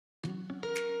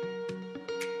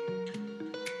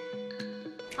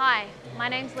Hi, my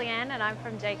name's Leanne and I'm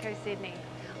from Jayco Sydney.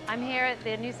 I'm here at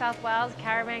the New South Wales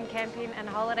Caravan Camping and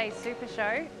Holiday Super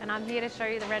Show and I'm here to show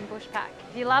you the Wren Bushpack.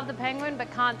 If you love the Penguin but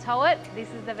can't tow it, this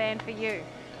is the van for you.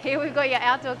 Here we've got your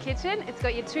outdoor kitchen. It's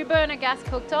got your 2-burner gas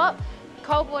cooktop,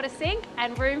 cold water sink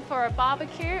and room for a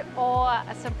barbecue or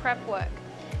some prep work.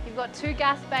 You've got 2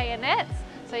 gas bayonets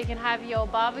so you can have your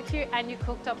barbecue and your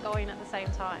cooktop going at the same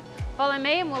time. Follow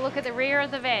me and we'll look at the rear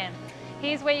of the van.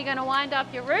 Here's where you're going to wind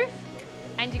up your roof.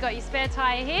 And you've got your spare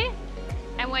tyre here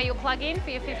and where you'll plug in for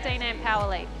your 15 amp power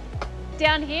lead.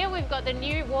 Down here we've got the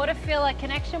new water filler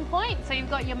connection point, so you've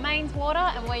got your mains water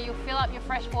and where you'll fill up your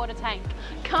freshwater tank.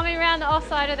 Coming around the off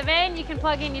side of the van you can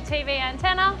plug in your TV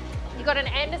antenna. You've got an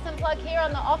Anderson plug here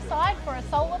on the off side for a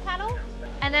solar panel.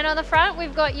 And then on the front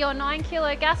we've got your 9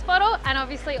 kilo gas bottle and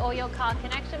obviously all your car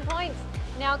connection points.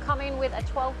 Now coming with a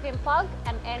 12-pin plug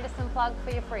and Anderson plug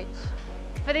for your fridge.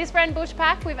 For this Wren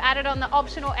Bushpack, we've added on the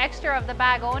optional extra of the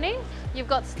bag awning. You've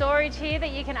got storage here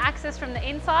that you can access from the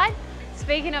inside.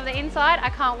 Speaking of the inside,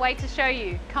 I can't wait to show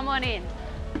you. Come on in.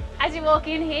 As you walk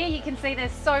in here, you can see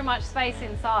there's so much space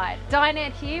inside.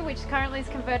 Dinette here, which currently is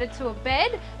converted to a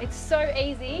bed. It's so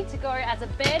easy to go as a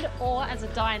bed or as a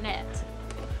dinette.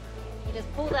 You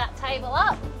just pull that table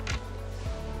up.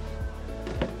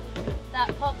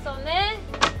 That pops on there.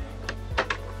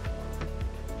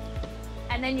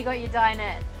 And then you got your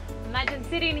dinette. Imagine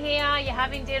sitting here, you're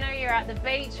having dinner, you're at the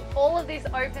beach, all of this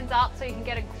opens up so you can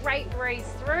get a great breeze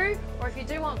through, or if you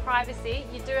do want privacy,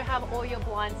 you do have all your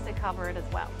blinds to cover it as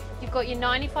well. You've got your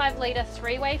 95-litre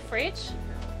 3-way fridge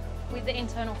with the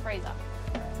internal freezer.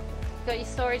 You've got your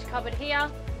storage cupboard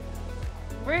here,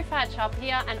 roof hatch up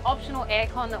here, and optional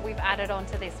aircon that we've added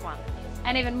onto this one.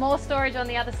 And even more storage on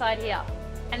the other side here.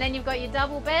 And then you've got your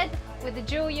double bed with the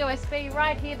dual USB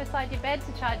right here beside your bed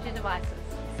to charge your devices.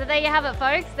 So there you have it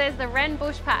folks, there's the Wren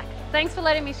Bushpack. Thanks for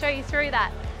letting me show you through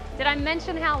that. Did I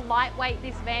mention how lightweight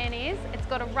this van is? It's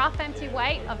got a rough empty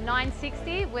weight of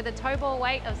 960 with a tow ball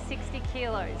weight of 60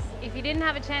 kilos. If you didn't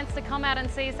have a chance to come out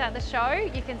and see us at the show,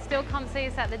 you can still come see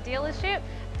us at the dealership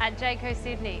at Jayco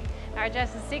Sydney. Our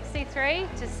address is 63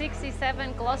 to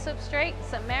 67 Glossop Street,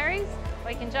 St Mary's,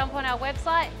 or you can jump on our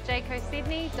website,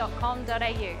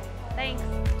 jaycosydney.com.au.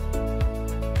 Thanks.